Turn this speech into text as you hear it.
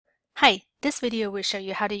Hi, this video will show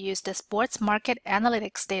you how to use the Sports Market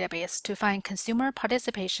Analytics database to find consumer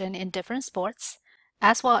participation in different sports,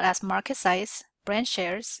 as well as market size, brand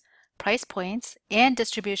shares, price points, and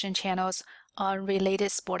distribution channels on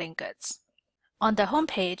related sporting goods. On the home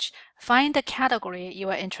page, find the category you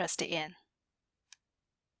are interested in.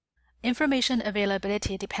 Information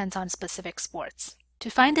availability depends on specific sports. To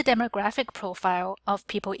find the demographic profile of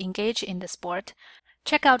people engaged in the sport,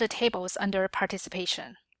 check out the tables under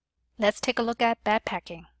participation. Let's take a look at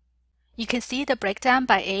backpacking. You can see the breakdown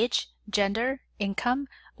by age, gender, income,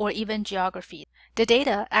 or even geography. The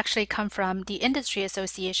data actually come from the industry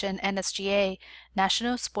association NSGA,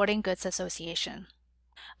 National Sporting Goods Association.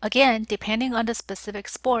 Again, depending on the specific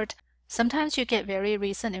sport, sometimes you get very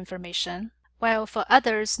recent information, while for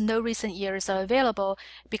others, no recent years are available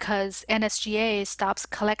because NSGA stops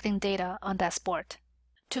collecting data on that sport.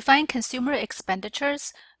 To find consumer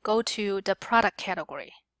expenditures, go to the product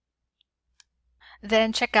category.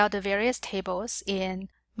 Then check out the various tables in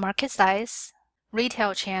market size,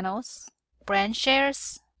 retail channels, brand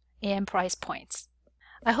shares, and price points.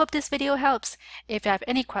 I hope this video helps. If you have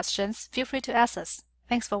any questions, feel free to ask us.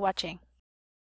 Thanks for watching.